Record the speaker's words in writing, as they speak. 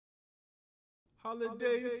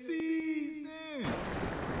Holiday season.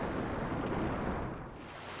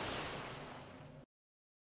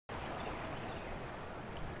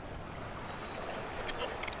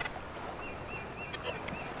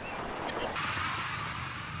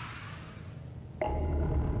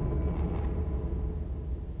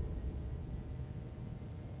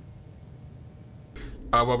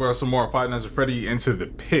 Well, we got some more Five Nights at Freddy Into the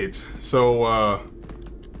Pit. So,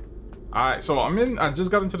 I just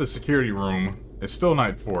got into the security room. It's still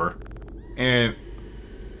night 4, and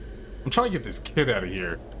I'm trying to get this kid out of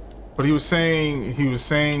here. But he was saying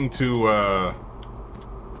to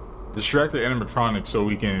distract the animatronic so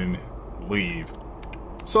we can leave.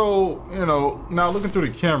 So, you know, now looking through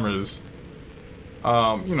the cameras,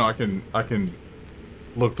 you know, I can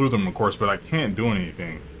look through them, of course, but I can't do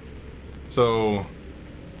anything. So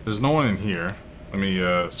there's no one in here. Let me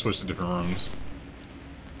switch to different rooms.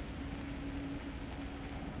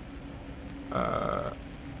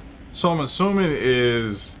 So I'm assuming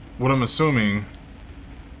is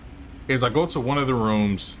I go to one of the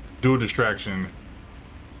rooms, do a distraction,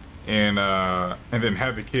 and then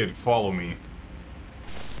have the kid follow me.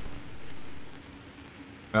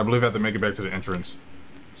 And I believe I have to make it back to the entrance.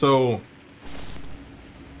 So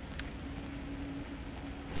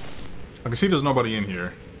I can see there's nobody in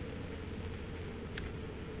here.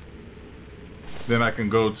 Then I can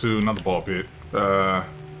go to another ball pit.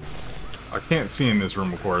 I can't see in this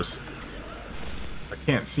room, of course. I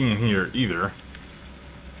can't see in here either.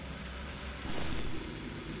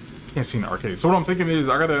 Can't see in the arcade. So what I'm thinking is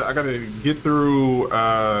I gotta get through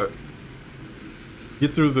the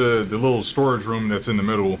little storage room that's in the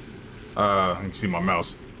middle. You can see my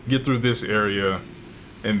mouse. Get through this area,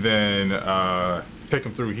 and then take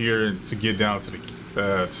them through here to get down to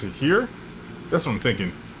the to here. That's what I'm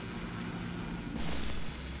thinking.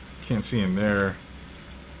 Can't see in there.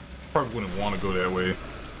 Probably wouldn't want to go that way.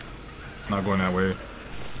 Not going that way.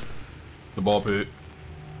 The ball pit.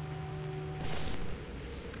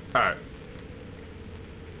 Alright.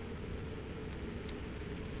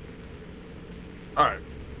 Alright.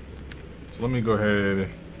 So let me go ahead.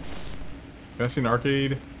 Can I see an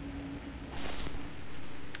arcade? It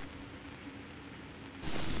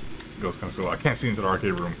goes kind of slow. I can't see into the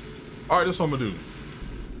arcade room. Alright, this is what I'm gonna do.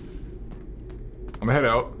 I'm gonna head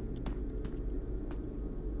out.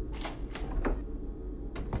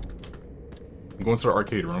 I'm going to the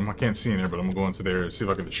arcade room. I can't see in there, but I'm gonna go into there and see if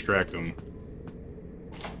I can distract him.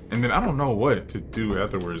 And then I don't know what to do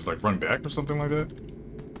afterwards, like run back or something like that.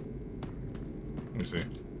 Let me see.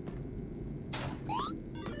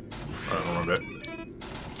 Alright, I'll run back.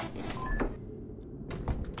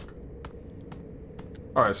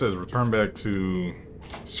 Alright, it says return back to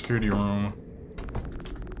security room.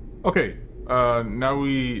 Okay, now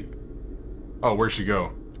we... Oh, where'd she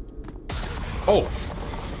go? Oh!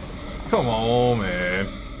 Come on, man.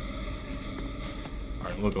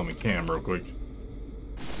 Alright, look on the cam real quick.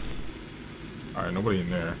 Alright, nobody in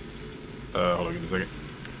there. Hold on, give me a second.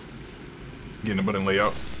 Getting the button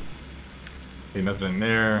layout. Okay, nothing in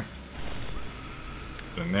there.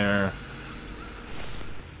 Nothing in there.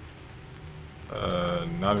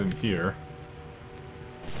 Not in here.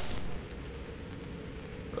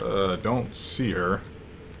 Don't see her.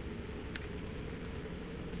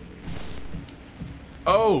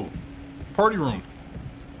 Oh! Party room.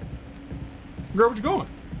 Girl, where you going?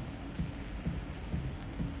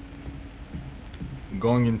 I'm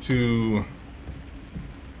going into...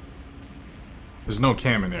 There's no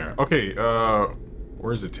cam in there. Okay,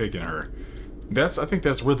 where is it taking her? I think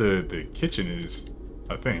that's where the kitchen is,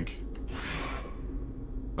 I think.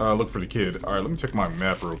 Look for the kid. Alright, let me check my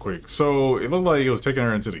map real quick. So, it looked like it was taking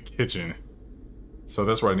her into the kitchen. So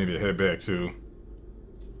that's where I need to head back to.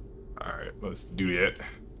 Alright, let's do that.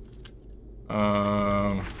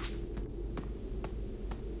 I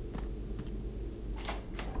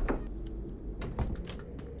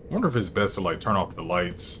wonder if it's best to like turn off the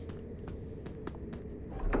lights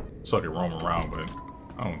so I can roam around, but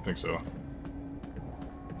I don't think so.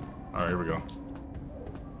 Alright, here we go.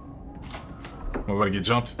 I'm about to get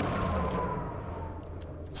jumped. I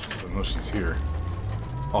know she's here.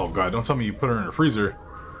 Oh god, don't tell me you put her in the freezer.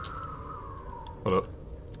 Hold up.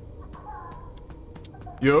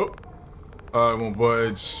 Yo. It won't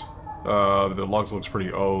budge. The logs looks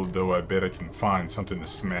pretty old, though I bet I can find something to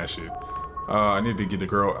smash it. I need to get the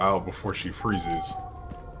girl out before she freezes.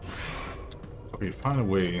 Okay, find a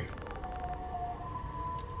way.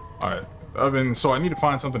 Alright, so I need to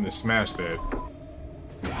find something to smash that.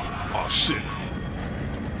 Oh shit.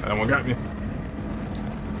 That one got me.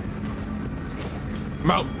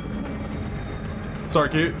 I'm out. Sorry,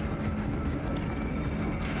 kid.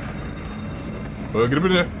 Get him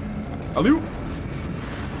in there. Alley-oop.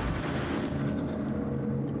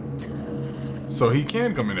 So he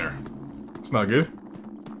can come in there. It's not good.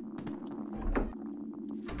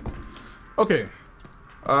 Okay.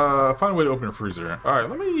 Find a way to open a freezer. Alright,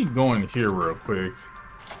 let me go in here real quick.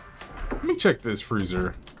 Let me check this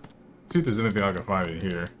freezer. See if there's anything I can find in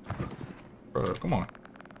here. Come on.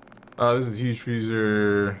 This is a huge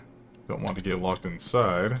freezer. Don't want to get locked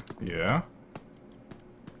inside. Yeah.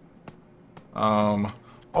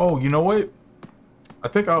 Oh, you know what? I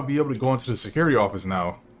think I'll be able to go into the security office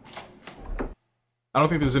now. I don't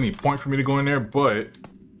think there's any point for me to go in there, but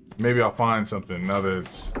maybe I'll find something now that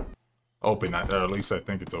it's open. At least I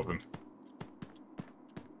think it's open.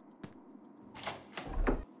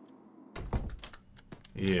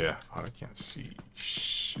 Yeah, I can't see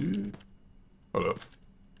shit. Hold up.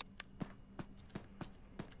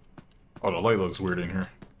 Oh, the light looks weird in here.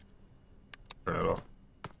 Turn that off.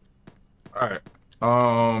 Alright.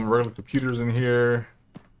 Regular computers in here.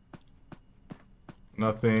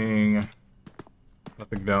 Nothing.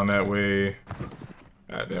 Nothing down that way.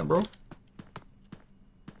 God damn, bro.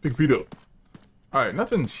 Big feet up. Alright,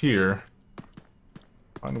 nothing's here.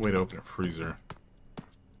 Find a way to open a freezer.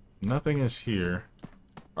 Nothing is here.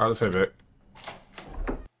 Alright, let's head back.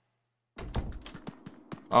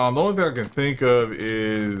 The only thing I can think of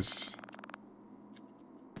is...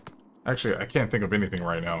 Actually, I can't think of anything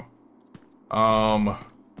right now.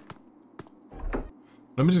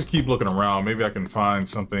 Let me just keep looking around. Maybe I can find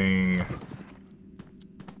something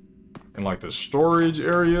in like the storage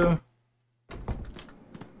area.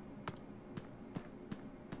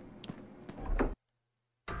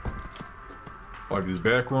 Like this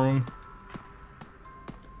back room.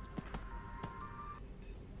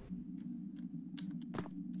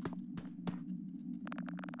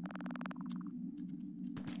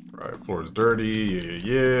 Right, floor is dirty.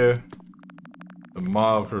 Yeah. The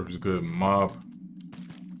mop is good. Mop.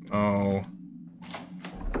 Oh.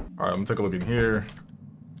 Alright, let me take a look in here.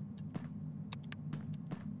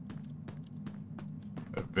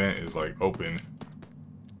 The vent is like open.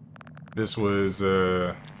 This was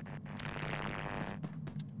come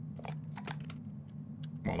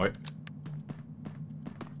on, light.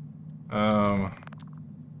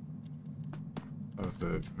 That's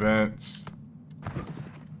the vents.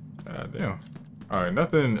 God damn. Alright,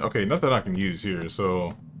 nothing. Okay, nothing I can use here,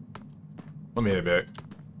 so let me head back.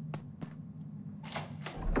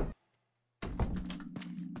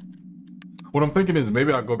 What I'm thinking is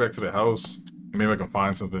maybe I'll go back to the house and maybe I can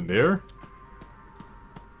find something there.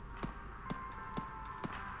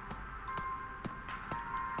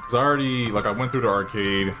 It's already, like, I went through the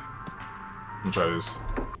arcade. Let me try this.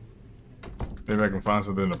 Maybe I can find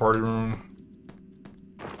something in the party room.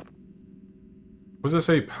 What does it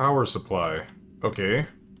say? Power supply. Okay.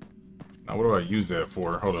 Now what do I use that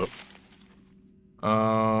for? Hold up.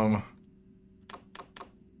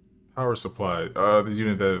 Power supply. This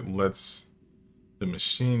unit that lets the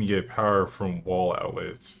machine get power from wall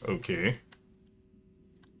outlets. Okay.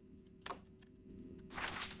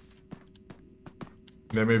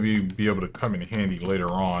 That may be able to come in handy later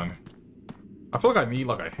on. I feel like I need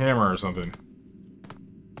like a hammer or something.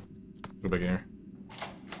 Go back in here.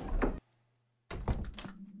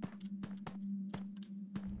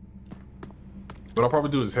 What I'll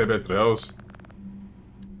probably do is head back to the house.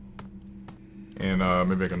 And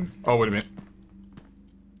maybe I can... Oh, wait a minute.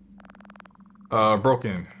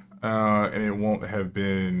 Broken. And it won't have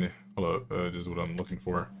been... Hold up, just what I'm looking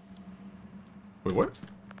for. Wait, what?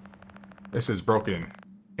 It says broken.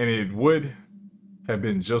 And it would have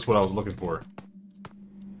been just what I was looking for.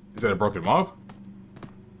 Is that a broken mop?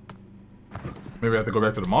 Maybe I have to go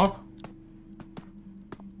back to the mop?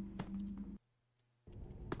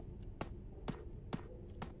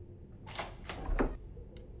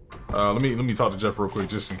 Let me talk to Jeff real quick,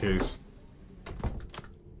 just in case.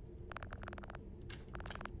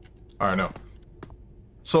 Alright, no.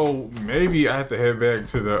 So maybe I have to head back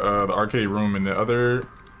to the arcade room in the other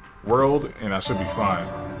world, and I should be fine.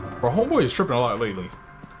 But homeboy is tripping a lot lately.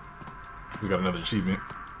 He's got another achievement.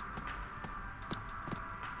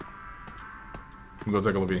 I'm gonna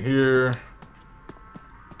take a look in here.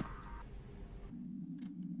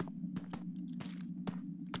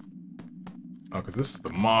 Oh, because this is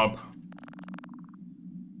the mob.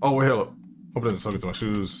 Oh, wait, hell up. Hope it doesn't suck into my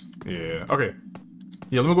shoes. Yeah, okay.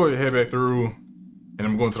 Yeah, let me go ahead and head back through. And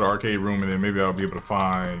I'm going to the arcade room, and then maybe I'll be able to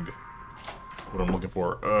find what I'm looking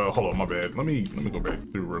for. Hold on, my bad. Let me go back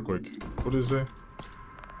through real quick. What does it say?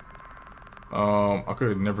 I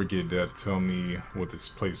could never get Dad to tell me what this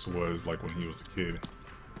place was like when he was a kid.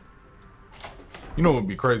 You know what would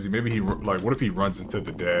be crazy? Maybe he, like, what if he runs into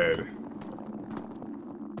the dad?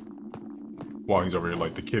 while he's over here,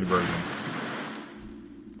 like the kid version.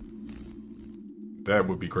 That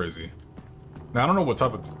would be crazy. Now, I don't know what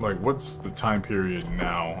type of, like, what's the time period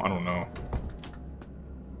now? I don't know.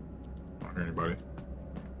 I don't hear anybody.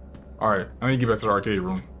 Alright, I need to get back to the arcade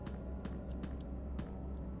room.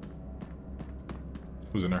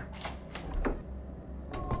 Who's in there?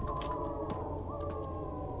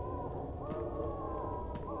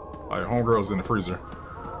 Alright, homegirl's in the freezer.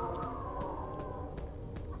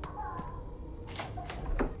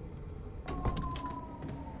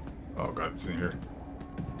 Oh god, it's in here.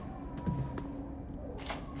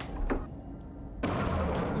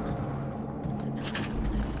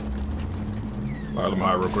 Alright, let me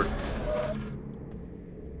hide real quick.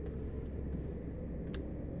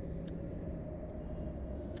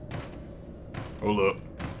 Hold up.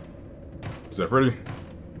 Is that Freddy?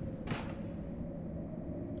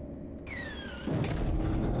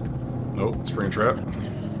 Nope, spring trap.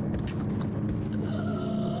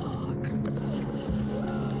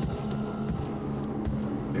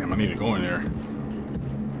 Damn, I need to go in there.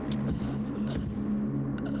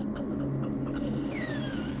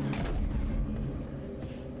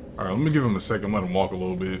 Alright, let me give him a second, let him walk a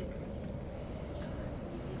little bit.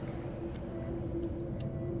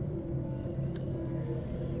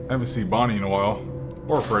 I haven't seen Bonnie in a while.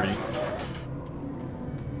 Or Freddy.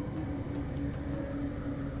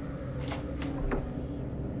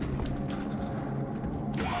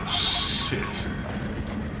 Shit.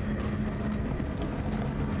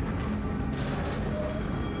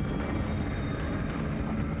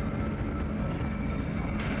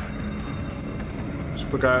 Just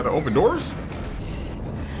forgot to open doors?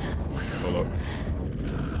 Hold up.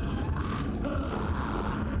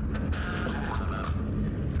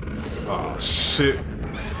 Oh, shit.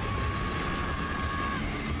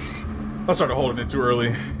 I started holding it too early,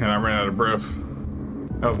 and I ran out of breath.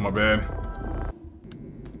 That was my bad.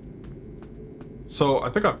 So, I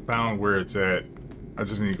think I found where it's at. I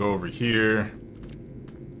just need to go over here.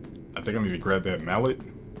 I think I need to grab that mallet.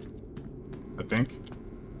 I think.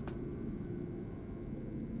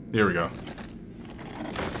 Here we go.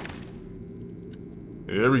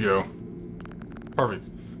 There we go.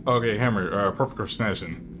 Perfect. Okay, hammer. Perfect for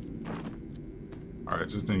smashing. Alright,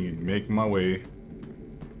 just need to make my way.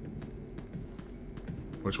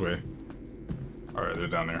 Which way? Alright, they're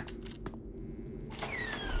down there.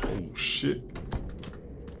 Oh, shit.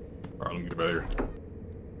 Alright, let me get out of here.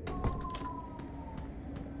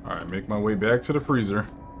 Alright, make my way back to the freezer.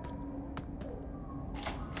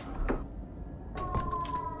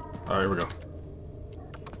 Alright, here we go.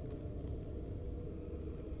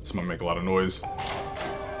 This might make a lot of noise.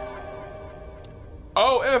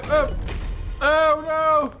 Oh, F! Oh,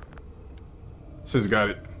 no! Sis got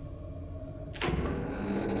it.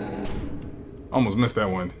 Almost missed that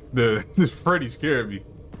one. The Freddy scared me.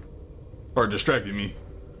 Or distracted me.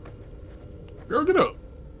 Girl, get up.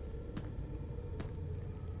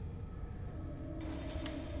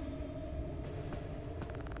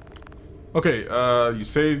 Okay, you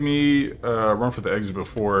saved me. Run for the exit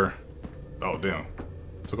before... Oh, damn.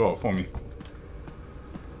 Took off for me.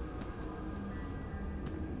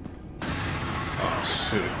 Oh,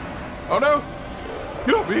 shit. Oh, no!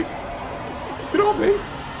 Get off me! Get off me!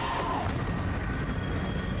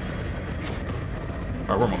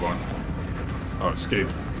 Alright, where am I going? Oh, escape.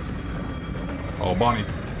 Oh, Bonnie.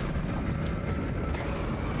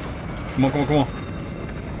 Come on, come on, come on.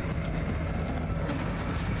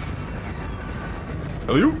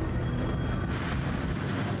 Hello, you?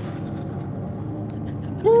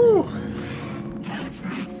 Woo!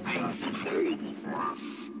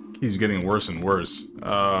 Keeps getting worse and worse.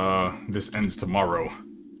 This ends tomorrow.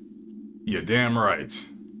 Yeah, damn right.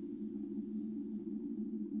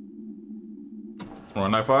 We're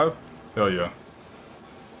on night 5? Hell yeah.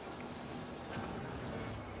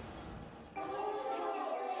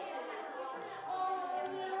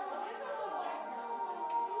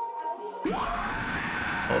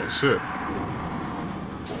 Oh shit.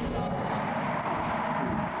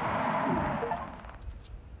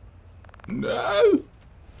 No.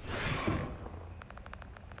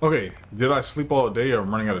 Okay, did I sleep all day or I'm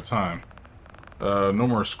running out of time? No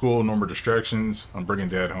more school, no more distractions. I'm bringing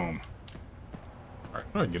Dad home. Alright,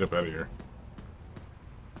 how do I get up out of here?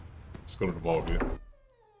 Let's go to the ball pit.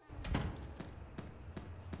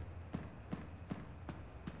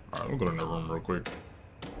 Alright, we'll go in the room real quick.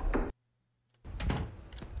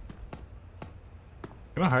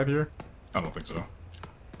 Can I hide here? I don't think so.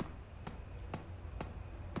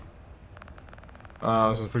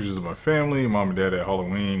 This is pictures of my family, mom and dad at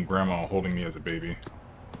Halloween, grandma holding me as a baby.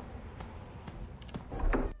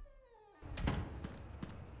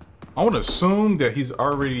 I want to assume that he's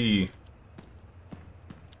already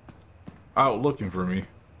out looking for me,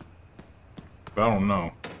 but I don't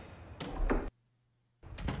know.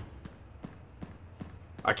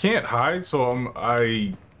 I can't hide, so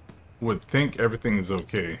I would think everything is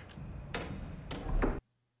okay.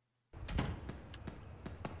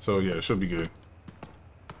 So yeah, it should be good.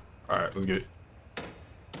 Alright, let's get it.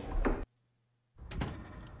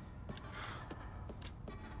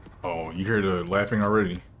 Oh, you hear the laughing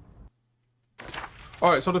already?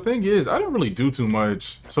 Alright, so the thing is, I didn't really do too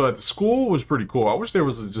much. So at the school was pretty cool. I wish there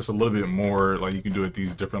was just a little bit more like you can do at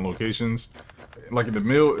these different locations. Like in the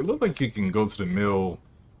mill, it looked like you can go to the mill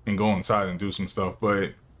and go inside and do some stuff,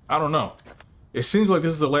 but I don't know. It seems like this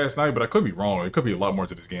is the last night, but I could be wrong. It could be a lot more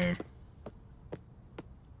to this game.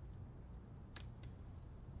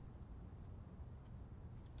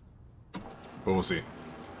 But we'll see.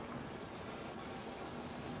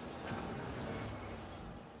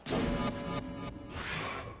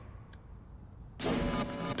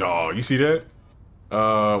 Dog, you see that?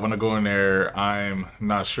 When I go in there, I'm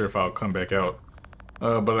not sure if I'll come back out.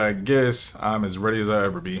 But I guess I'm as ready as I'll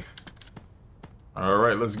ever be.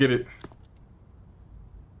 Alright, let's get it.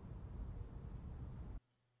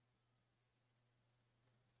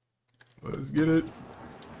 Let's get it.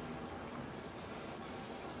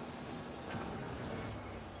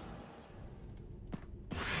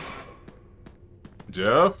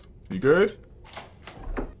 Jeff, you good?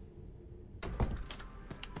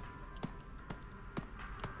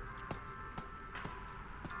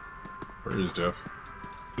 Where is Jeff?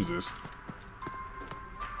 Who's this?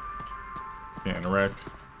 Can't interact.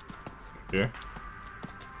 Okay.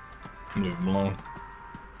 I'm leaving him alone.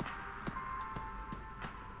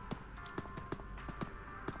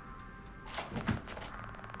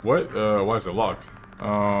 What? Why is it locked?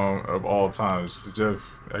 Of all times, did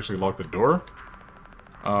Jeff actually lock the door?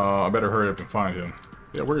 I better hurry up and find him.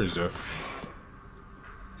 Yeah, where is Jeff?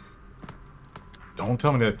 Don't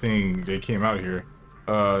tell me that thing, they came out here.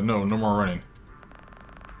 No more running.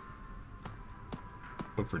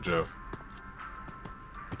 Look for Jeff.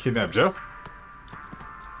 You kidnapped Jeff?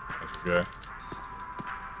 That's this guy.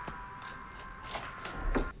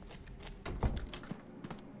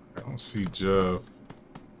 I don't see Jeff.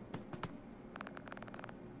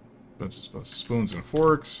 Bunch of spoons and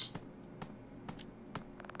forks.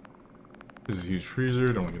 This is a huge freezer.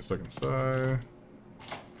 Don't want to get stuck inside.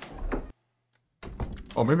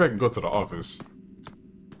 Oh, maybe I can go to the office.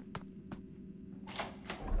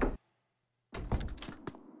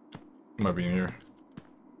 Might be in here.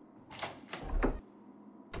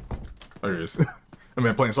 There he is. I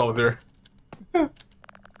mean, playing solitaire.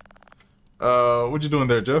 What you doing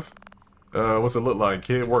there, Jeff? What's it look like,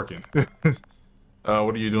 kid? Working.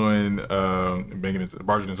 What are you doing?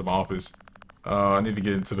 Barging into my office. I need to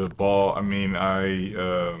get into the ball. I mean,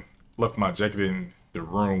 I left my jacket in the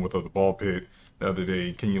room with the ball pit the other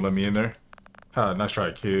day. Can you let me in there? Nice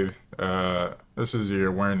try, kid. This is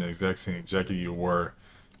you're wearing the exact same jacket you wore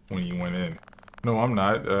when you went in. No, I'm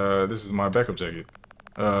not. This is my backup jacket.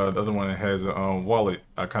 The other one has a wallet.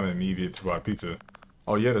 I kind of need it to buy pizza.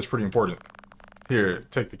 Oh yeah, that's pretty important. Here,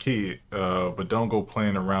 take the key. But don't go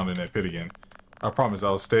playing around in that pit again. I promise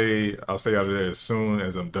I'll stay out of there as soon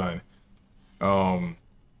as I'm done.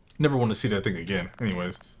 Never want to see that thing again.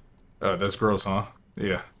 Anyways, that's gross, huh?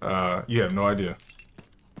 Yeah. You have no idea.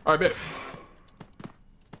 All right, bet.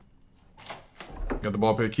 Got the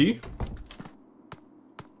ball pit key.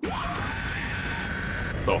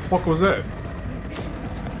 The fuck was that?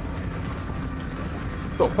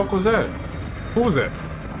 The fuck was that? Who was that?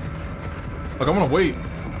 Like, I'm gonna wait.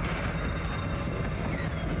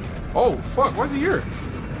 Oh, fuck, why is he here?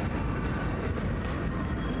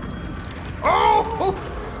 Oh!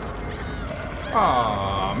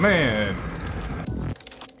 Aw, man.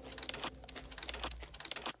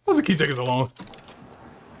 Why's the key taking so long?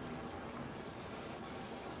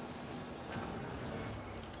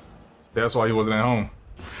 That's why he wasn't at home.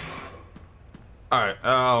 Alright,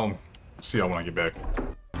 I'll see y'all when I get back.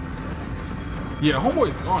 Yeah,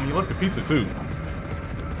 homeboy's gone. He left the pizza too.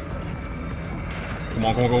 Come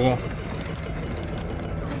on, come on, come on.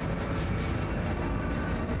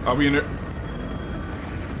 I'll be in there.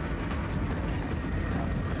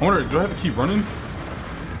 I wonder, do I have to keep running?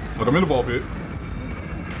 Look, I'm in the ball pit.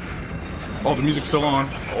 Oh, the music's still on.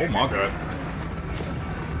 Oh my god.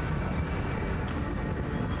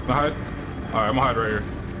 Can I hide? Alright, I'm gonna hide right here.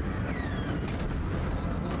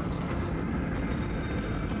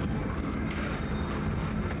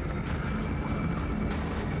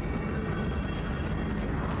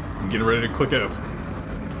 I'm getting ready to click F.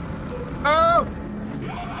 Oh!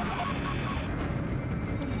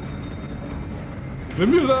 Let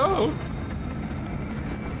me alone.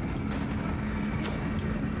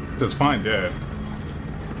 It says find dad.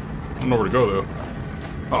 I don't know where to go though.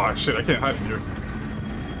 Oh shit, I can't hide in here.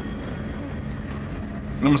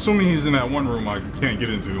 I'm assuming he's in that one room I can't get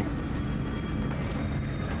into.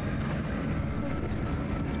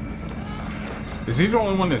 Is he the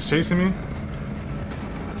only one that's chasing me?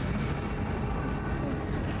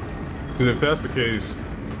 Because if that's the case,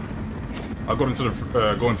 I'll go into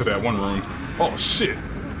that one room. Oh shit!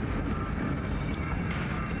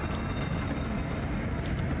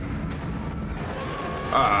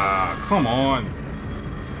 Ah, come on! All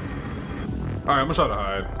right, I'm gonna try to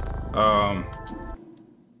hide.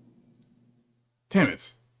 Damn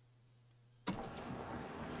it!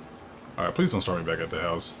 All right, please don't start me back at the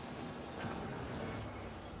house.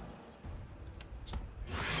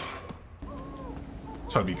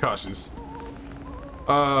 Try to be cautious.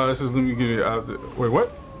 It says let me get it out. Wait,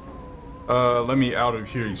 what? Let me out of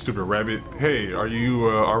here, you stupid rabbit. Hey, are you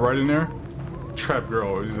alright in there? Trap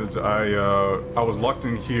girl. It says I was locked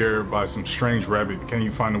in here by some strange rabbit. Can you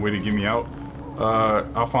find a way to get me out?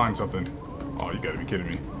 I'll find something. Oh, you gotta be kidding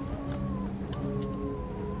me.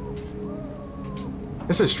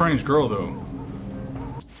 It says strange girl though.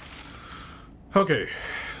 Okay,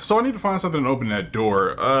 so I need to find something to open that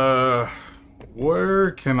door.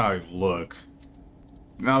 Where can I look?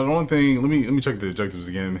 Now the only thing, let me check the objectives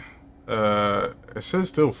again. It says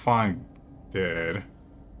still find dead.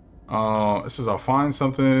 It says I'll find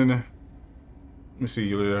something. Let me see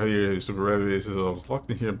here, stupid rabbit. It says I was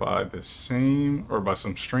locked in here by the same, or by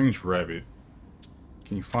some strange rabbit.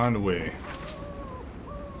 Can you find a way?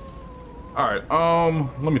 Alright,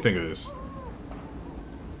 let me think of this.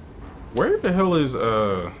 Where the hell is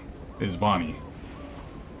Bonnie?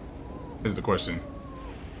 Is the question.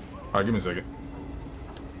 Alright, give me a second.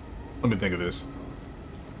 Let me think of this.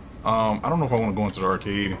 I don't know if I want to go into the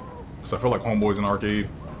arcade, because I feel like Homeboy's in the arcade.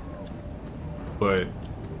 But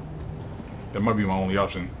that might be my only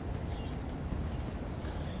option.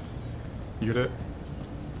 You hear that?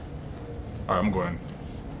 Alright, I'm going.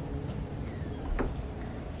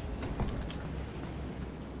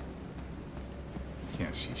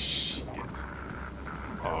 Can't see shit.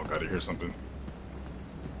 Oh, gotta hear something.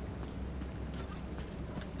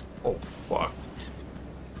 Oh, fuck.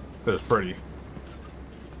 There's Freddy.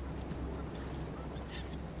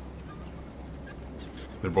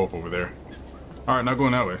 They're both over there. Alright, not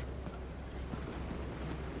going that way.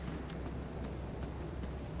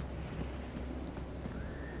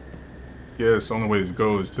 Yes, the only way to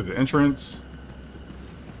go is to the entrance.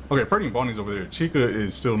 Okay, Freddy and Bonnie's over there. Chica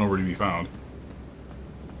is still nowhere to be found.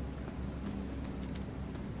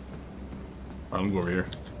 Alright, let me go over here.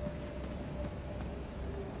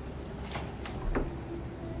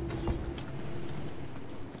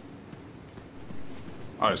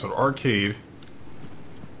 Alright, so the arcade.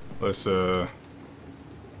 Let's, there's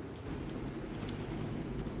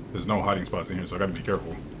no hiding spots in here, so I gotta be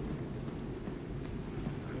careful.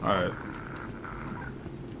 Alright.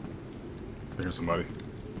 I hear somebody.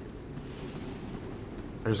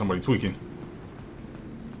 I hear somebody tweaking.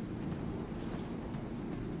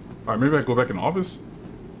 Alright, maybe I go back in the office?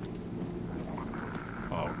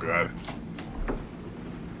 Oh, God.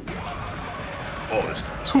 Oh, there's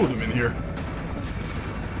two of them in here.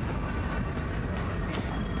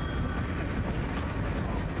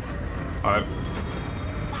 Alright.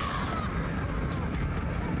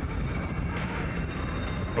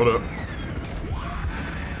 Hold up.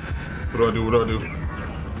 What do I do? What do I do?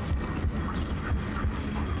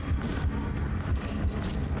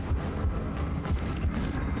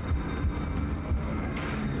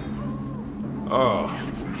 Oh.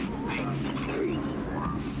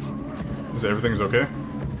 Is everything's okay? Is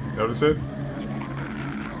that what it said?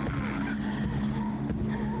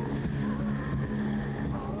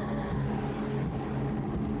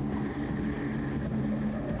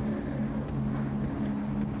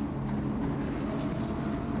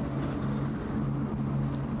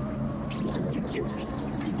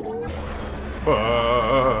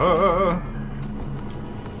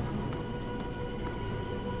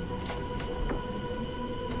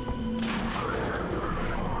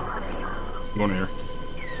 Go in here.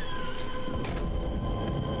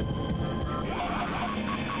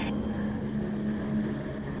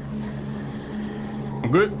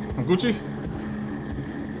 I'm good. I'm Gucci.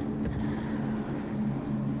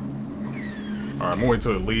 Alright, I'm gonna wait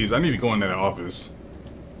till it leaves. I need to go into that office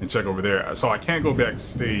and check over there. So I can't go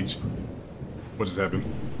backstage. What just happened?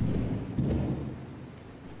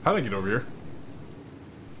 How'd I get over here?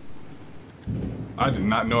 I did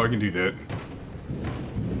not know I can do that.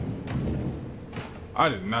 I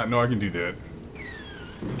did not know I can do that.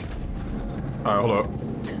 Alright, hold up.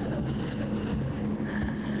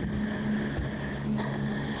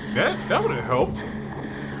 That would have helped.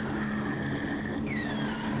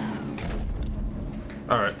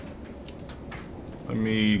 Alright. Let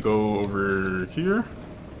me go over here.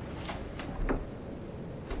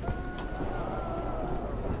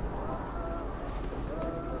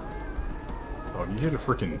 Oh, you hear the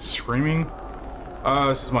freaking screaming?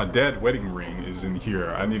 This is my dad's wedding ring is in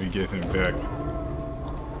here. I need to get him back.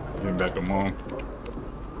 Get him back to mom.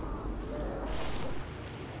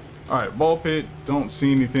 Alright, ball pit. Don't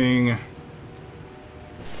see anything.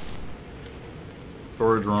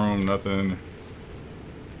 Storage room, nothing.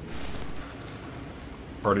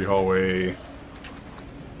 Party hallway.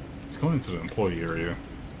 Let's go into the employee area,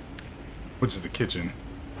 which is the kitchen.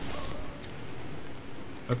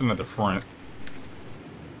 Nothing at the front.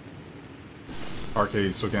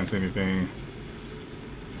 Arcade, still can't see anything.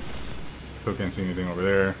 Still can't see anything over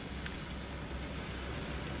there.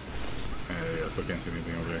 Yeah, still can't see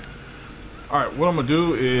anything over there. Alright, what I'm gonna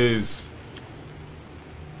do is...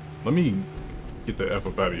 let me get the F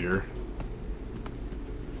up out of here.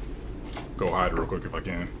 Go hide real quick if I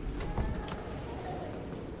can.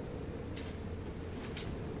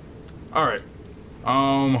 Alright.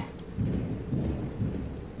 Alright,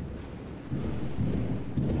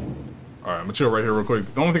 I'm gonna chill right here real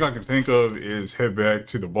quick. The only thing I can think of is head back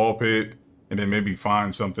to the ball pit and then maybe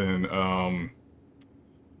find something,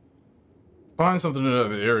 find something in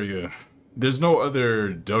another area. There's no other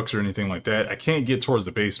ducts or anything like that. I can't get towards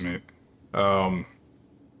the basement. There's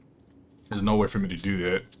no way for me to do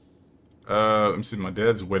that. Let me see, my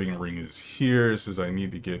dad's wedding ring is here. It says I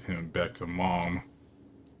need to get him back to mom.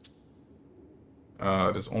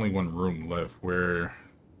 There's only one room left where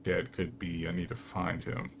dad could be. I need to find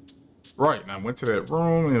him. Right, and I went to that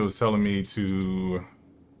room and it was telling me to...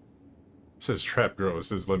 it says trap girl. It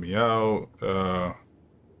says let me out.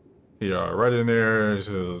 Yeah, right in there. It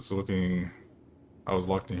says looking... I was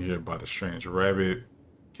locked in here by the strange rabbit.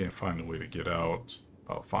 Can't find a way to get out.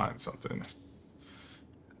 I'll find something.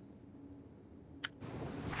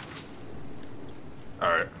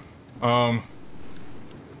 Alright.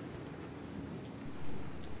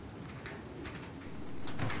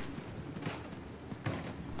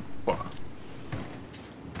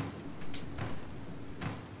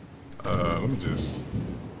 Let me just...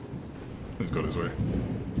 let's go this way.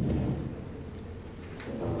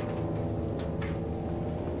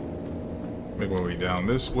 Make my way down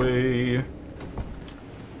this way.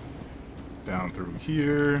 Down through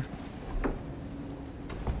here.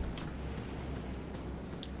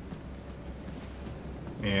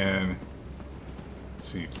 And let's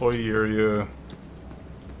see, employee area.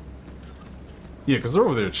 Yeah, because they're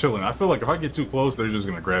over there chilling. I feel like if I get too close, they're just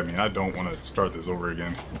gonna grab me. I don't want to start this over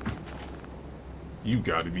again. You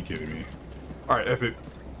got to be kidding me. All right, F it.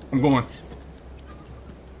 I'm going.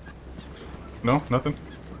 No, nothing.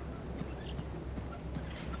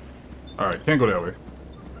 All right, can't go that way.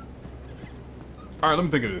 All right, let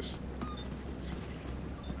me think of this.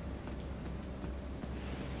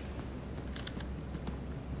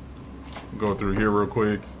 Go through here real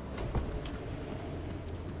quick.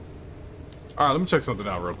 All right, let me check something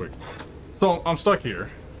out real quick. So I'm stuck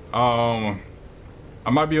here. I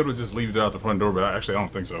might be able to just leave it out the front door, but actually I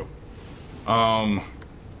don't think so. I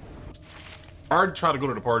already tried to go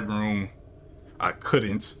to the party room. I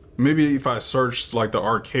couldn't. Maybe if I searched like the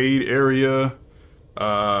arcade area,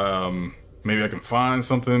 maybe I can find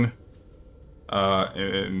something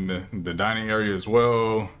in the dining area as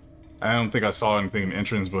well. I don't think I saw anything in the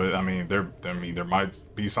entrance, but I mean, there might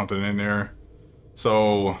be something in there.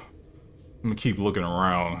 So I'm gonna keep looking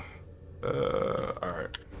around. All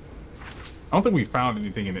right. I don't think we found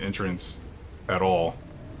anything in the entrance at all.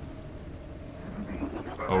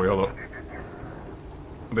 Oh wait, hold up.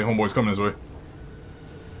 I think homeboy's coming this way.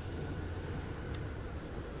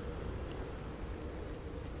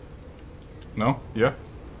 No? Yeah?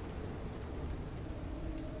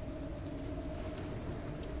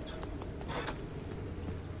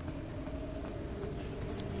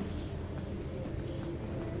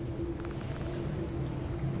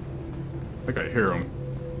 I think I hear him.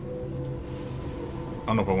 I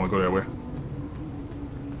don't know if I want to go that way.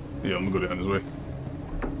 Yeah, I'm gonna go down this way.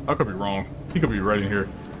 I could be wrong. He could be right in here.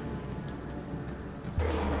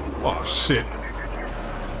 Oh shit.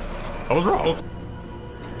 I was wrong.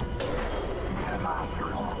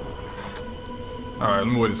 Alright, let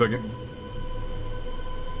me wait a second.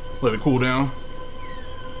 Let it cool down.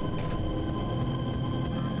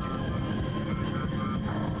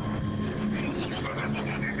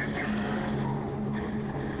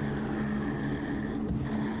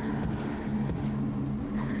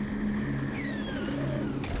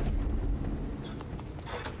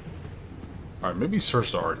 Alright, maybe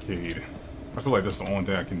search the arcade. I feel like that's the only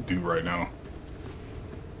thing I can do right now.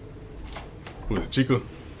 Who is it, Chica?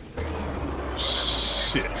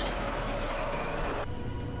 Shit.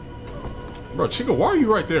 Bro, Chica, why are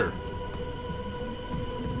you right there?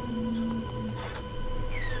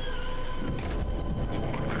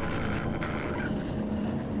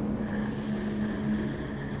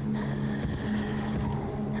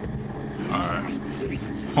 Alright.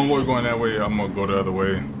 Homeboy going that way, I'm gonna go the other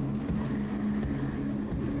way.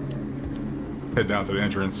 Head down to the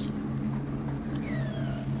entrance.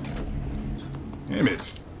 Damn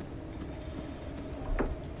it.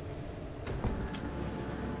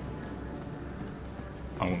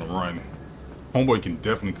 I want to run. Homeboy can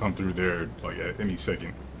definitely come through there like at any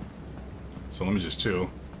second. So let me just chill.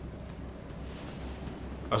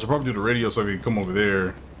 I should probably do the radio so he can come over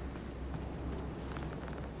there.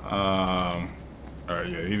 Alright,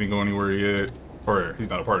 yeah, he didn't go anywhere yet. Or he's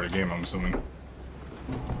not a part of the game, I'm assuming.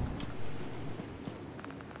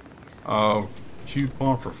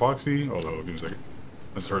 Coupon for Foxy. Oh, give me a second.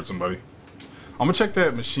 I just heard somebody. I'm gonna check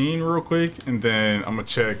that machine real quick, and then I'm gonna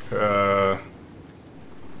check, I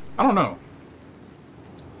don't know.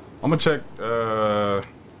 I'm gonna check,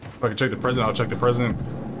 if I can check the president, I'll check the president.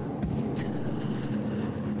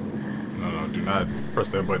 No, do not press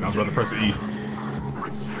that button. I was about to press the E.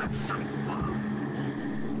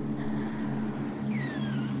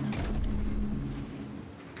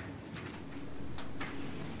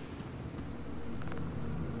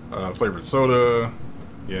 Flavored soda.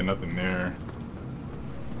 Yeah, nothing there.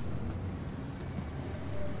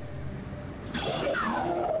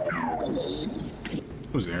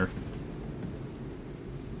 Who's there?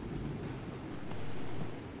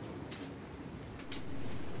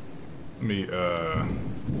 Let me,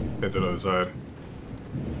 head to the other side.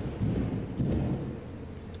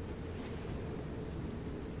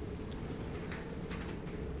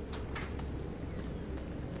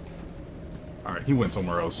 Alright, he went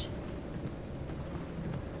somewhere else.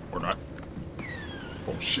 Or not.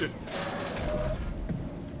 Oh shit.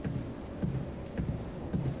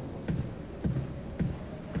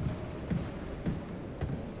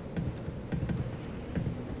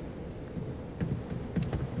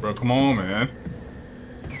 Bro, come on, man.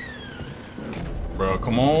 Bro,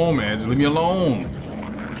 come on, man. Just leave me alone.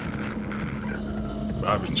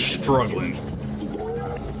 I've been struggling.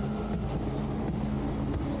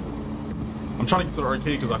 I'm trying to get to the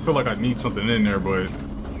arcade because I feel like I need something in there, but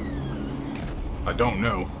I don't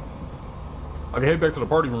know. I can head back to the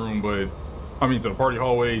party room, but I mean to the party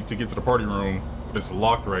hallway to get to the party room. But it's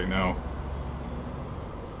locked right now.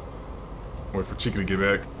 Wait for Chica to get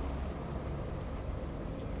back.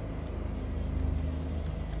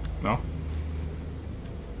 No?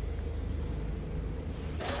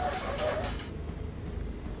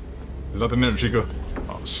 There's nothing there, Chica.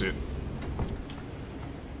 Oh shit.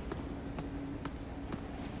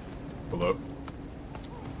 Pull up.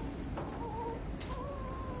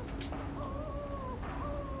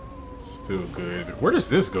 Still good. Where does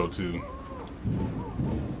this go to?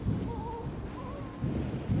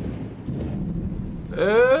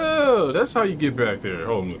 Oh, that's how you get back there.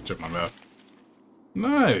 Oh, I'm gonna check my map.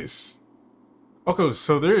 Nice. Okay,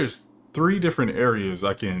 so there's 3 different areas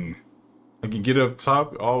I can get up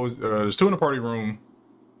top. Always, there's 2 in the party room,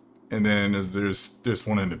 and then there's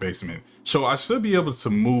 1 in the basement. So I should be able to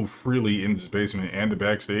move freely in this basement and the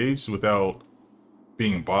backstage without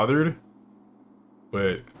being bothered.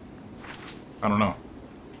 But I don't know.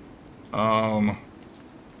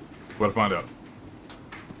 Gotta find out.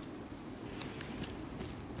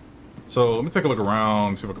 So let me take a look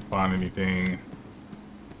around, see if I can find anything.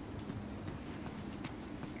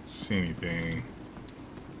 See anything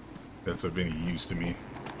that's of any use to me.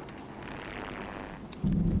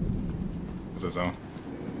 What's that sound?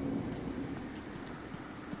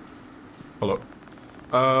 Hold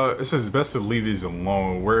up. It says best to leave these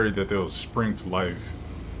alone, worried that they'll spring to life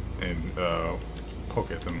and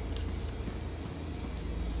poke at them.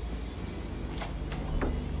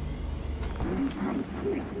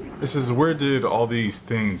 This is where did all these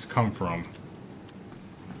things come from?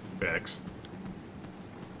 Facts.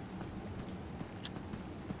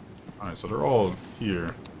 Alright, so they're all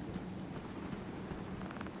here.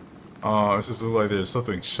 It just looks like there's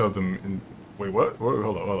something shoved them in. Wait, what?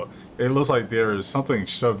 Hold up. It looks like there's something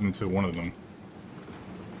shoved into one of them.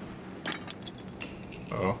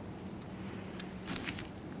 Uh-oh.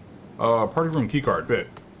 Party room keycard, bet.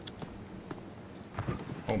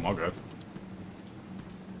 Oh my god.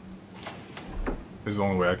 This is the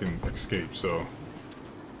only way I can escape, so.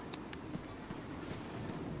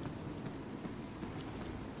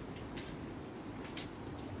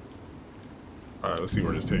 Alright, let's see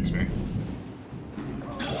where this takes me.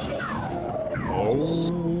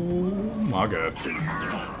 Oh my god.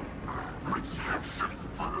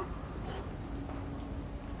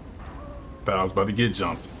 Thought I was about to get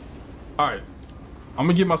jumped. Alright. I'm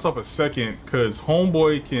gonna give myself a second because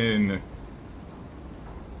homeboy can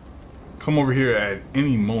come over here at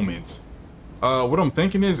any moment. What I'm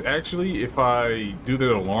thinking is actually if I do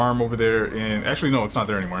that alarm over there and actually no, it's not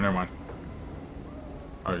there anymore. Never mind.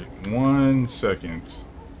 Alright, 1 second.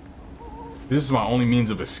 This is my only means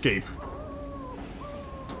of escape.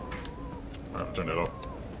 Alright, I'll turn that off.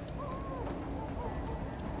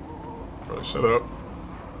 Bro, shut up.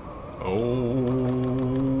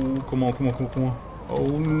 Oh, come on, come on, come on, come on.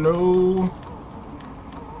 Oh no.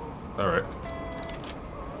 Alright.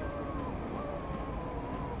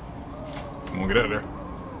 Come on, get out of there.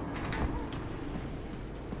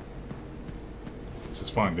 This is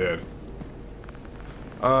fine, Dad.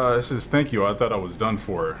 It says, thank you, I thought I was done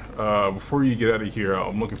for. Before you get out of here,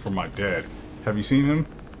 I'm looking for my dad. Have you seen him?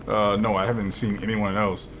 No, I haven't seen anyone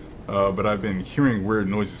else. But I've been hearing weird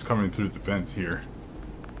noises coming through the vents here.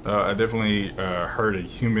 I definitely heard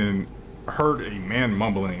a man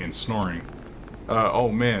mumbling and snoring. Oh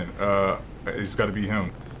man, it's gotta be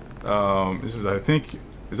him. This is, I think,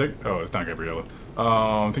 is that, oh, it's not Gabriella.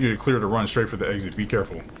 I think you're clear to run straight for the exit, be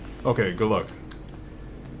careful. Okay, good luck.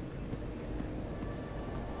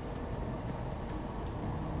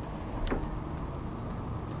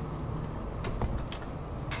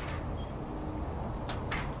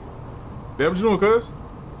 Dad, what you doing, cuz?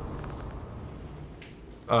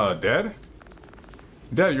 Dad?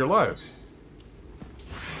 Dad, you're alive.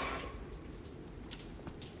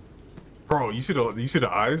 Bro, you see the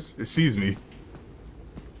eyes? It sees me.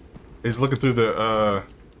 It's looking through the,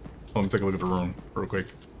 let me take a look at the room real quick.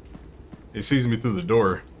 It sees me through the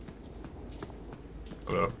door.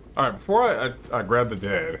 Alright, before I grab the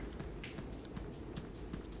dad.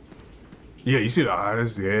 Yeah, you see the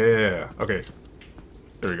eyes? Yeah. Okay.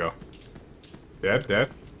 There we go. Dad? Dad?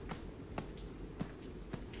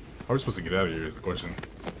 How are we supposed to get out of here is the question.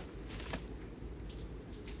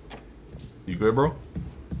 You good, bro?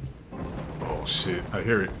 Oh shit, I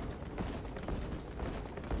hear it.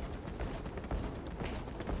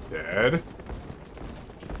 Dad?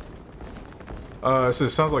 It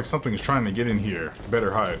says, sounds like something's trying to get in here.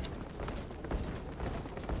 Better hide.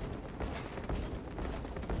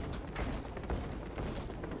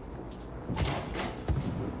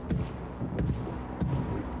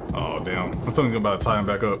 Oh, damn. I'm telling he's about to tie him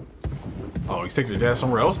back up. Oh, he's taking your dad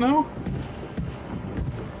somewhere else now?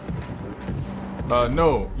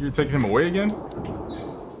 No. You're taking him away again?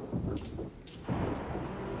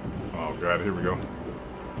 Oh, God. Here we go.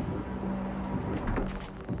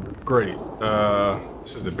 Great.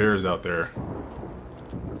 This is the bears out there.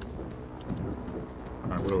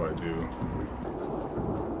 Alright, what do I do?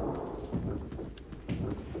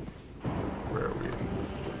 Where are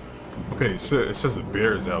we? Okay, so it says the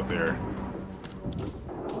bears out there.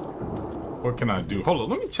 What can I do? Hold on,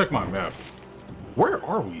 let me check my map. Where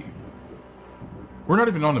are we? We're not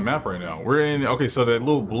even on the map right now. We're in, okay, so that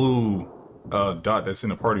little blue dot that's in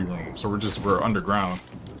the party room. So we're underground.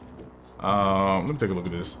 Let me take a look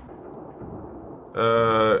at this.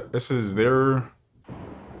 This is there.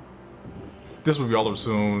 This will be all over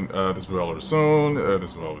soon. This will be all over soon.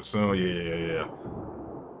 This will be all over soon. Yeah.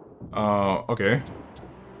 Okay.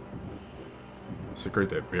 It's great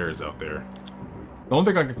that bear is out there. The only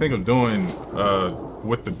thing I can think of doing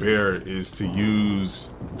with the bear is to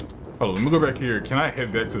use... Oh, let me go back here. Can I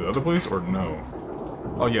head back to the other place or no?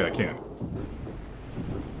 Oh yeah, I can.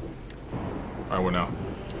 Alright, what now?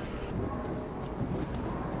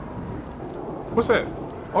 What's that?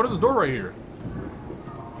 Oh, there's a door right here.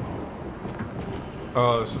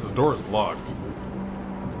 It says the door is locked.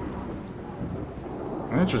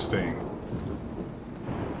 Interesting.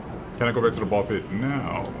 Can I go back to the ball pit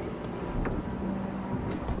now?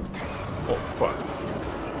 Oh, fuck.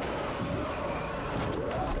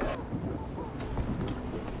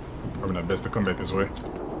 Probably not best to come back this way.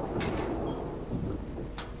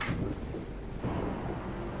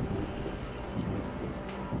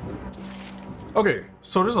 Okay,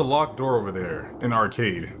 so there's a locked door over there in the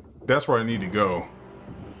arcade. That's where I need to go,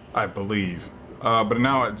 I believe. But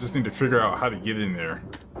now I just need to figure out how to get in there.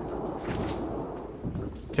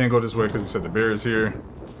 Can't go this way because it said the bear is here.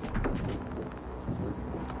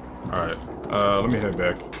 Alright, let me head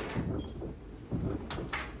back.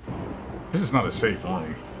 This is not a safe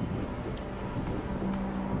room.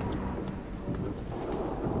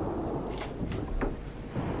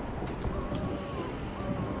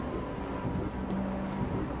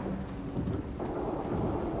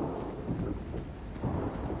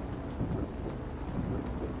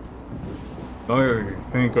 The only thing I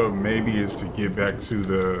can think of maybe is to get back to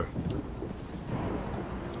the...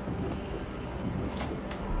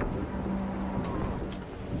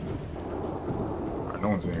 Alright, no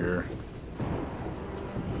one's in here.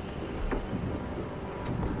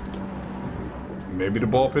 Maybe the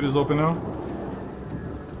ball pit is open now?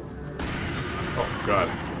 Oh god,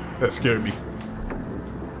 that scared me.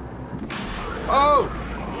 Oh!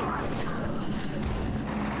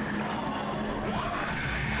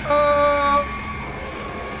 Oh!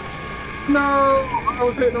 No! I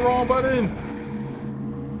was hitting the wrong button!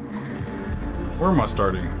 Where am I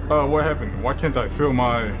starting? What happened? Why can't I feel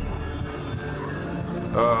my...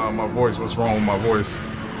 my voice? What's wrong with my voice?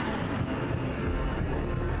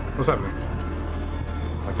 What's happening?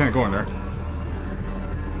 I can't go in there.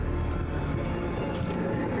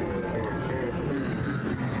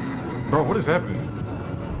 Bro, what is happening?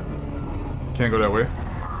 Can't go that way.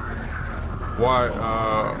 Why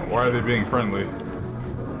are they being friendly?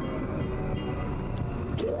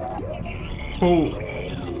 Who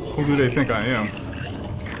do they think I am?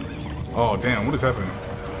 Oh, damn, what is happening?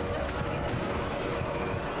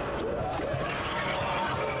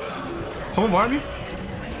 Someone behind me?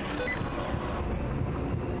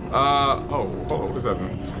 Oh, hold on, what is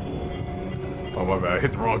happening? Oh, my bad, I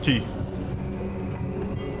hit the wrong key.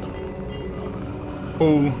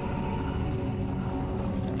 Oh.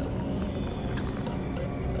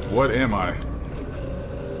 What am I?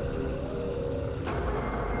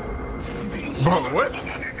 Bro, what?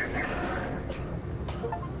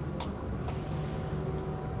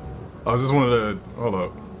 Oh, is this one of the... Hold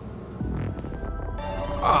up.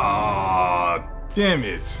 Ah, damn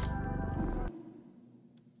it.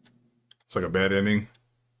 It's like a bad ending.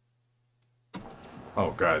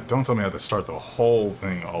 Oh god, don't tell me I have to start the whole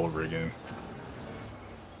thing all over again.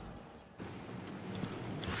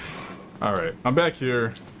 Alright, I'm back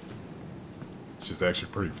here. It's just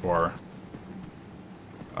actually pretty far.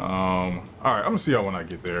 Alright, I'm gonna see y'all when I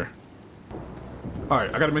get there. Alright,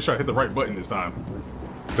 I gotta make sure I hit the right button this time.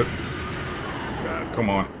 God, come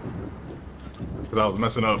on. Because I was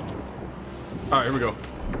messing up. Alright, here we go.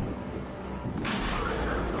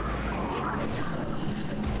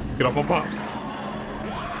 Get off my pops.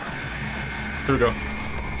 Here we go.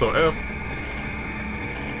 So F.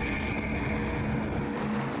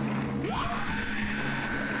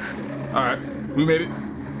 Alright, we made it.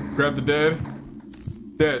 Grab the dead.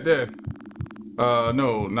 Dead.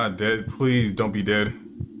 No, not dead. Please don't be dead.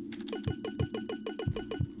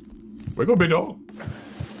 Wake up, big dog.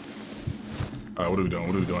 Alright, what are we doing?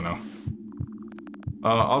 What are we doing now?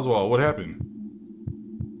 Oswald, what happened?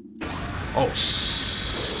 Oh,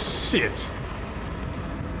 shit.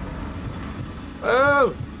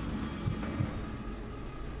 Oh!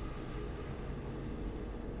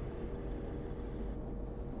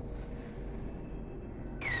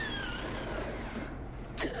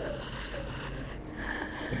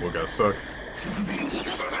 What got stuck?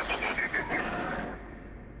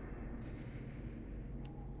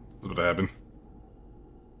 What's about to happen?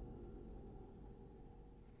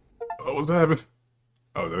 Oh, what's about to happen?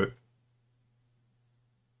 Oh, is that it?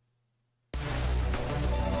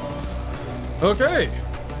 Okay.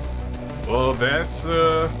 Well, that's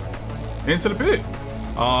Into the Pit.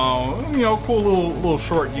 You know, cool little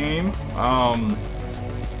short game. Of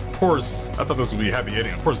course, I thought this would be a happy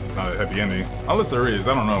ending. Of course, it's not a happy ending, unless there is.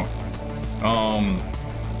 I don't know.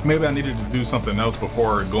 Maybe I needed to do something else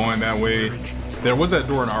before going that way. There was that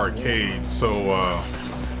door in the arcade, so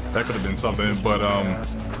that could have been something. But I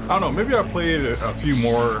don't know. Maybe I played a few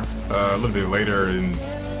more a little bit later and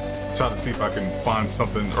try to see if I can find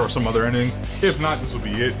something or some other endings. If not, this will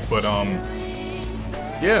be it. But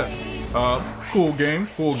yeah, cool game.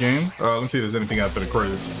 Let's see if there's anything after the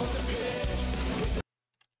credits.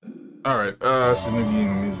 All right,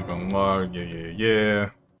 SZNNN music unlocked. Yeah.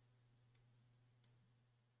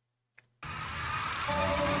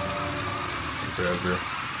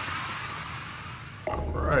 All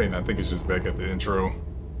right, I think it's just back at the intro.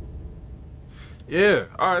 Yeah.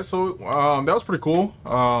 All right, so that was pretty cool.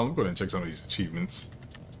 Let me go ahead and check some of these achievements.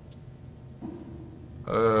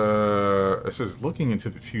 It says looking into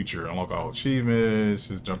the future, unlock all achievements. It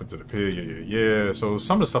says jump into the pit. Yeah. So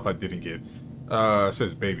some of the stuff I didn't get. It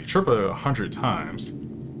says baby trip 100 times.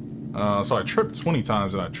 So I tripped 20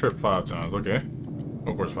 times and I tripped 5 times. Okay,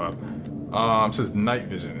 of course 5. It says night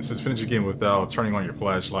vision. It says finish the game without turning on your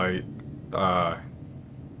flashlight.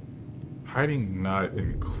 Hiding not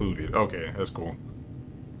included. Okay, that's cool.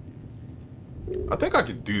 I think I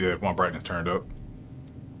could do that if my brightness turned up.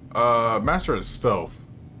 Master of stealth.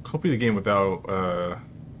 Complete the game without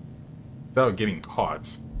getting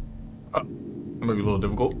caught. That might be a little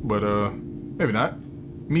difficult, but Maybe not.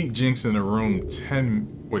 Meet Jinx in a room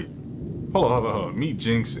 10... Wait. Hold on. Meet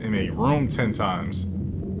Jinx in a room 10 times.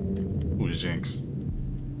 Who's Jinx?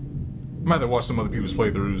 I might have to watch some other people's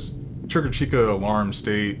playthroughs. Trigger Chica Alarm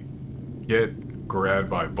State. Get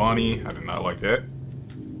grabbed by Bonnie. I did not like that.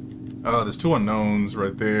 There's 2 unknowns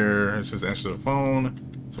right there. It says answer the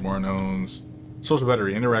phone. Some more unknowns. Social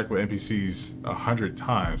battery. Interact with NPCs 100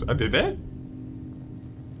 times. I did that?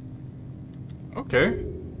 Okay. I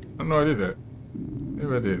don't know I did that.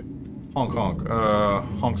 Maybe I did. Honk honk.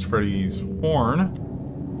 Honks Freddy's horn.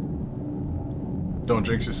 Don't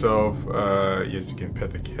jinx yourself. Yes, you can pet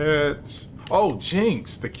the cat. Oh,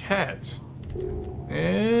 Jinx, the cat.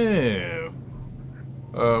 Ew.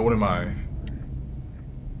 What am I?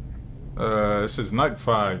 It says night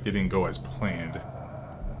 5 didn't go as planned.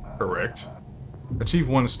 Correct. Achieve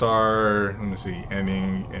 1 star. Let me see.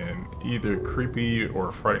 Ending in either creepy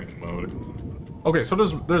or frightening mode. Okay, so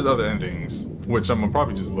there's other endings, which I'm gonna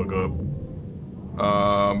probably just look up.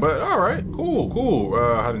 But all right, cool.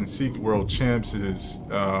 Hide and seek world champs is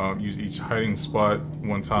use each hiding spot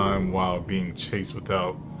 1 time while being chased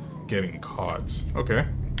without getting caught. Okay.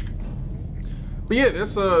 But yeah,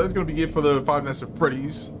 that's gonna be it for the Five Nights at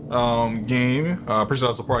Freddy's game. Appreciate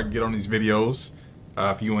all the support I can get on these videos.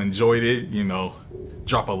 If you enjoyed it, you know,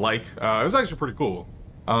 drop a like. It was actually pretty cool.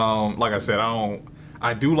 Like I said,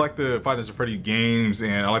 I do like the Five Nights at Freddy's games,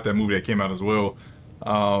 and I like that movie that came out as well.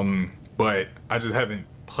 But I just haven't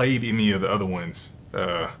played any of the other ones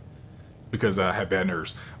because I had bad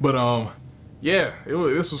nerves. But yeah,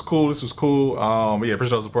 this was cool. But yeah,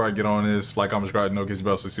 appreciate all the support I get on this. Like, comment, subscribe, notification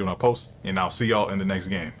bell so you see when I post, and I'll see y'all in the next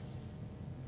game.